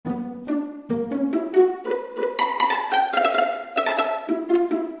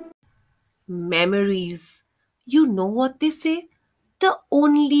memories. You know what they say? The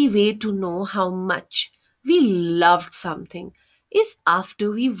only way to know how much we loved something is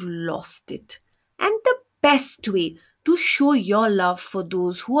after we've lost it. And the best way to show your love for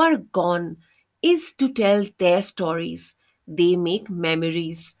those who are gone is to tell their stories. They make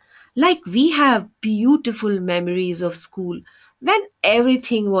memories. Like we have beautiful memories of school when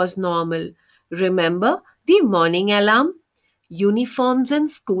everything was normal. Remember the morning alarm? Uniforms and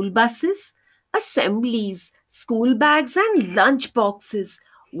school buses, assemblies, school bags and lunch boxes,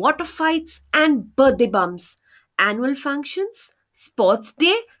 water fights and birthday bumps, annual functions, sports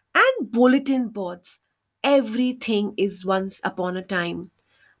day, and bulletin boards. Everything is once upon a time.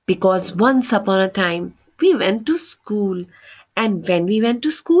 Because once upon a time, we went to school. And when we went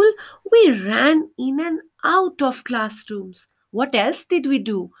to school, we ran in and out of classrooms. What else did we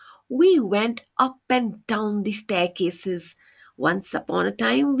do? We went up and down the staircases. Once upon a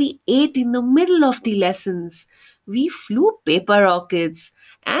time, we ate in the middle of the lessons. We flew paper rockets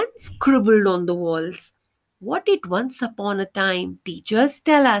and scribbled on the walls. What did once upon a time teachers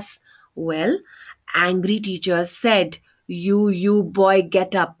tell us? Well, angry teachers said, you boy,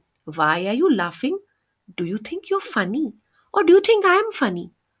 get up. Why are you laughing? Do you think you're funny? Or do you think I'm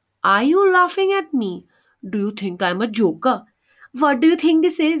funny? Are you laughing at me? Do you think I'm a joker? What do you think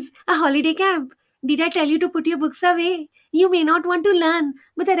this is? A holiday camp? Did I tell you to put your books away? You may not want to learn,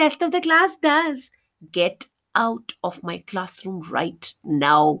 but the rest of the class does. Get out of my classroom right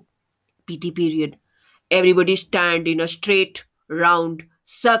now. PT period. Everybody stand in a straight, round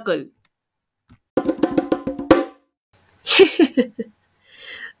circle.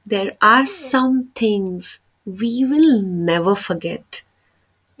 There are some things we will never forget.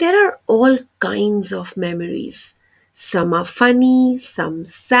 There are all kinds of memories. Some are funny, some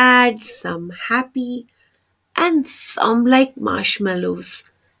sad, some happy, and some like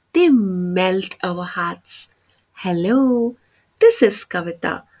marshmallows. They melt our hearts. Hello, this is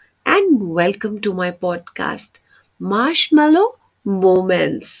Kavita, and welcome to my podcast, Marshmallow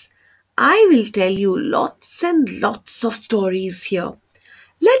Moments. I will tell you lots and lots of stories here.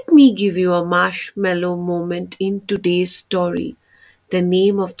 Let me give you a marshmallow moment in today's story. The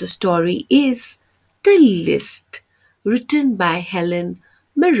name of the story is The List, written by Helen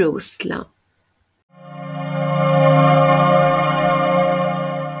Marosla.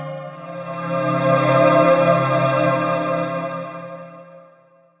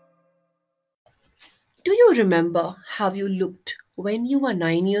 Do you remember how you looked when you were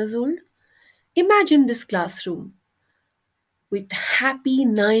 9 years old? Imagine this classroom with happy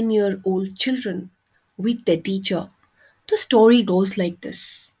 9-year-old children with their teacher. The story goes like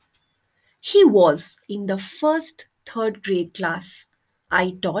this. He was in the first third grade class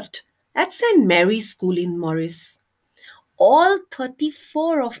I taught at St. Mary's School in Morris. All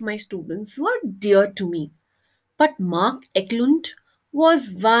 34 of my students were dear to me, but Mark Eklund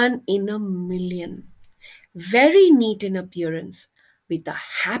was one in a million. Very neat in appearance, with a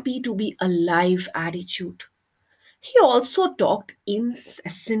happy to be alive attitude. He also talked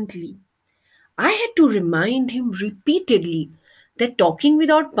incessantly. I had to remind him repeatedly that talking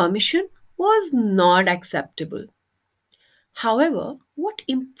without permission was not acceptable. However, what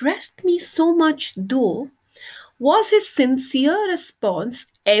impressed me so much though was his sincere response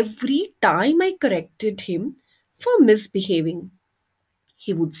every time I corrected him for misbehaving.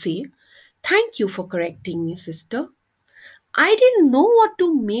 He would say, "Thank you for correcting me, sister. I didn't know what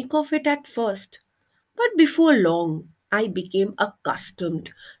to make of it at first, but before long I became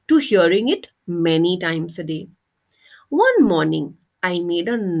accustomed to hearing it many times a day. One morning, I made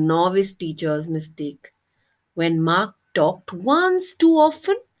a novice teacher's mistake. When Mark talked once too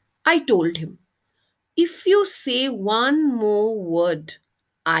often, I told him, if you say one more word,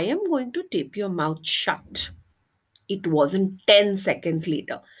 I am going to tape your mouth shut. It wasn't 10 seconds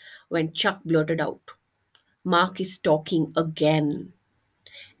later when Chuck blurted out, Mark is talking again.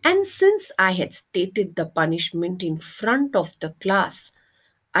 And since I had stated the punishment in front of the class,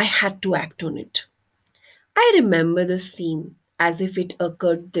 I had to act on it. I remember the scene as if it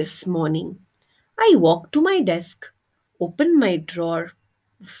occurred this morning. I walked to my desk, opened my drawer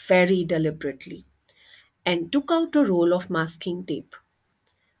very deliberately, and took out a roll of masking tape.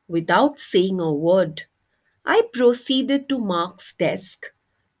 Without saying a word, I proceeded to Mark's desk,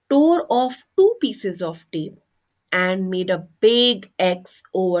 tore off two pieces of tape, and made a big X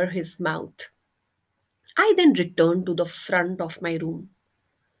over his mouth. I then returned to the front of my room.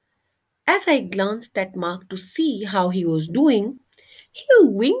 As I glanced at Mark to see how he was doing, he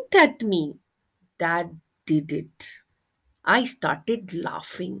winked at me. That did it. I started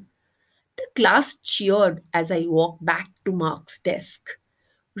laughing. The class cheered as I walked back to Mark's desk,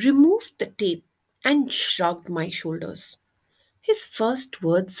 removed the tape, and shrugged my shoulders. His first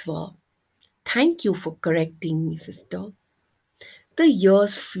words were, "Thank you for correcting me, sister." The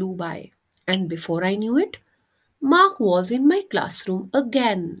years flew by, and before I knew it, Mark was in my classroom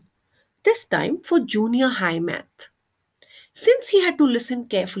again, this time for junior high math. Since he had to listen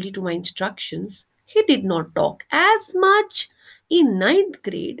carefully to my instructions, he did not talk as much in ninth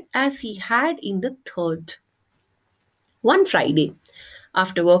grade as he had in the third. One Friday,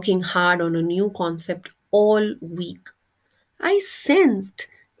 after working hard on a new concept all week, I sensed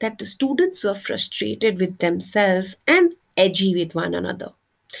that the students were frustrated with themselves and edgy with one another.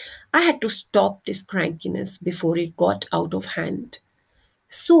 I had to stop this crankiness before it got out of hand.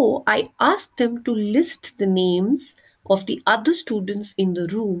 So I asked them to list the names of the other students in the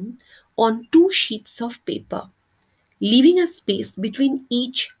room on two sheets of paper, leaving a space between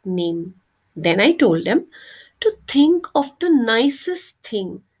each name. Then I told them to think of the nicest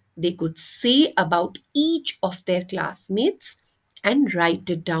thing they could say about each of their classmates and write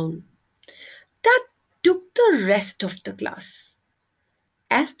it down. That took the rest of the class.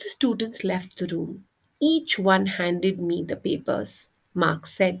 As the students left the room, each one handed me the papers. Mark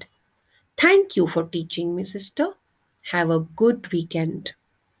said, "Thank you for teaching me, sister. Have a good weekend."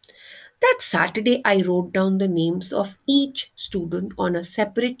 That Saturday, I wrote down the names of each student on a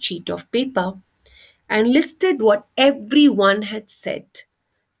separate sheet of paper and listed what everyone had said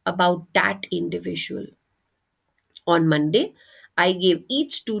about that individual. On Monday, I gave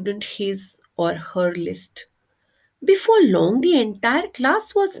each student his or her list. Before long, the entire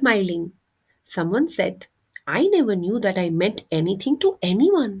class was smiling. Someone said, "I never knew that I meant anything to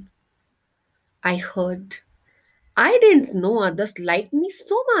anyone." I heard, "I didn't know others liked me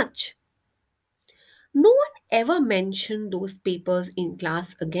so much." No one ever mentioned those papers in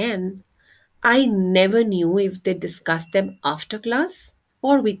class again. I never knew if they discussed them after class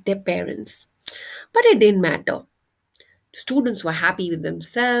or with their parents. But it didn't matter. Students were happy with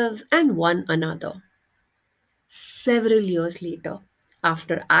themselves and one another. Several years later,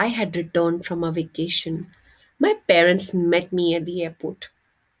 after I had returned from a vacation, my parents met me at the airport.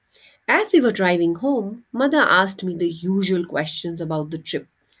 As we were driving home, mother asked me the usual questions about the trip,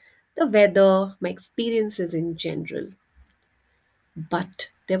 the weather, my experiences in general. But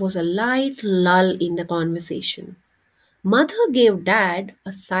there was a light lull in the conversation. Mother gave Dad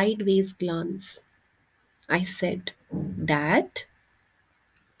a sideways glance. I said, "Dad?"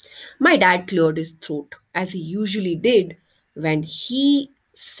 My dad cleared his throat, as he usually did when he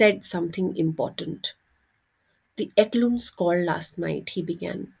said something important. "The EKLUNDs called last night," he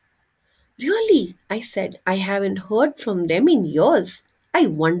began. "Really?" I said. "I haven't heard from them in years. I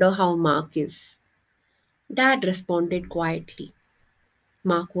wonder how Mark is." Dad responded quietly.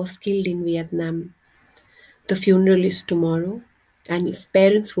 "Mark was killed in Vietnam. The funeral is tomorrow, and his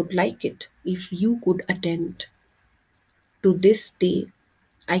parents would like it if you could attend." To this day,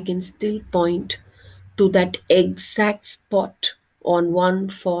 I can still point to that exact spot on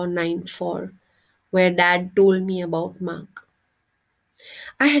 1494 where Dad told me about Mark.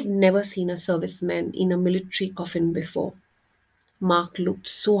 I had never seen a serviceman in a military coffin before. Mark looked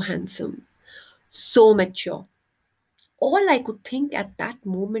so handsome, so mature. All I could think at that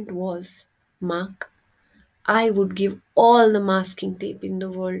moment was, "Mark, I would give all the masking tape in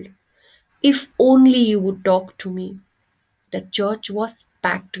the world if only you would talk to me." The church was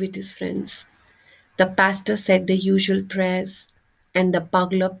packed with his friends. The pastor said the usual prayers, and the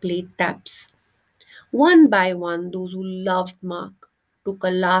bugler played taps. One by one, those who loved Mark took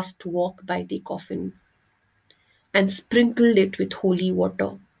a last walk by the coffin and sprinkled it with holy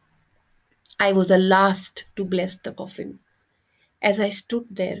water. I was the last to bless the coffin. As I stood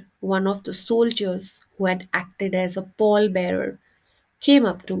there, one of the soldiers who had acted as a pallbearer came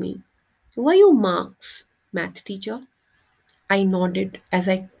up to me. "Were you Mark's math teacher?" I nodded as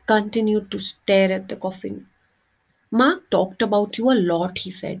I continued to stare at the coffin. "Mark talked about you a lot,"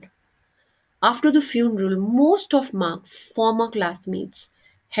 he said. After the funeral, most of Mark's former classmates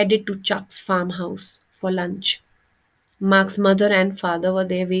headed to Chuck's farmhouse for lunch. Mark's mother and father were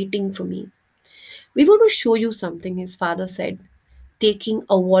there waiting for me. "We want to show you something," his father said, taking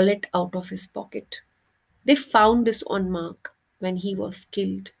a wallet out of his pocket. "They found this on Mark when he was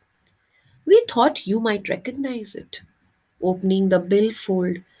killed. We thought you might recognize it." Opening the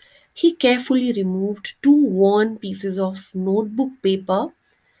billfold, he carefully removed two worn pieces of notebook paper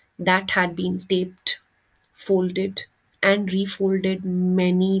that had been taped, folded, and refolded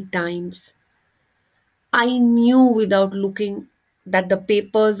many times. I knew without looking that the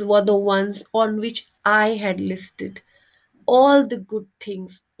papers were the ones on which I had listed all the good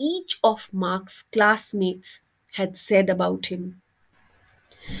things each of Mark's classmates had said about him.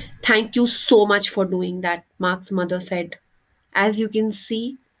 Thank you so much for doing that, Mark's mother said. As you can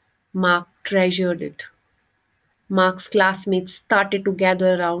see, Mark treasured it. Mark's classmates started to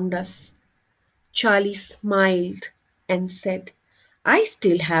gather around us. Charlie smiled and said, I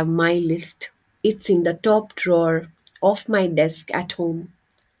still have my list. It's in the top drawer of my desk at home.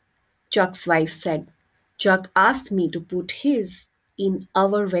 Chuck's wife said, Chuck asked me to put his in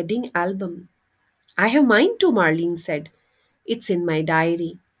our wedding album. I have mine too, Marlene said. It's in my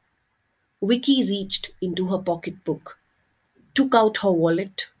diary. Vicky reached into her pocketbook, took out her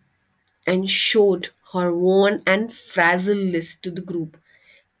wallet, and showed her worn and frazzled list to the group.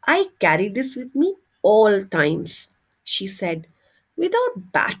 I carry this with me all times, she said,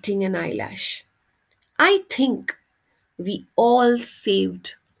 without batting an eyelash. I think we all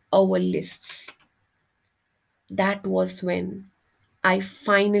saved our lists. That was when I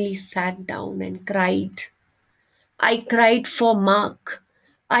finally sat down and cried. I cried for Mark.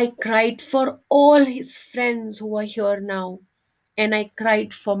 I cried for all his friends who are here now. And I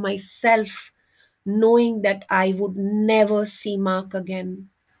cried for myself, knowing that I would never see Mark again.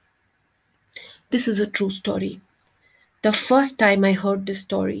 This is a true story. The first time I heard this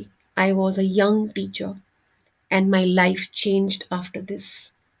story, I was a young teacher, and my life changed after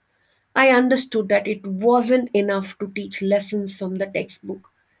this. I understood that it wasn't enough to teach lessons from the textbook.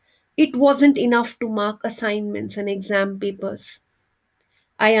 It wasn't enough to mark assignments and exam papers.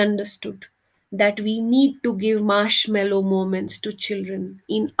 I understood that we need to give marshmallow moments to children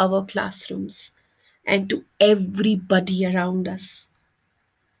in our classrooms and to everybody around us.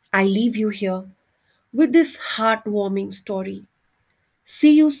 I leave you here with this heartwarming story.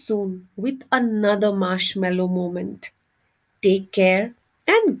 See you soon with another marshmallow moment. Take care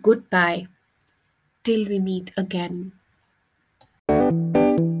and goodbye till we meet again.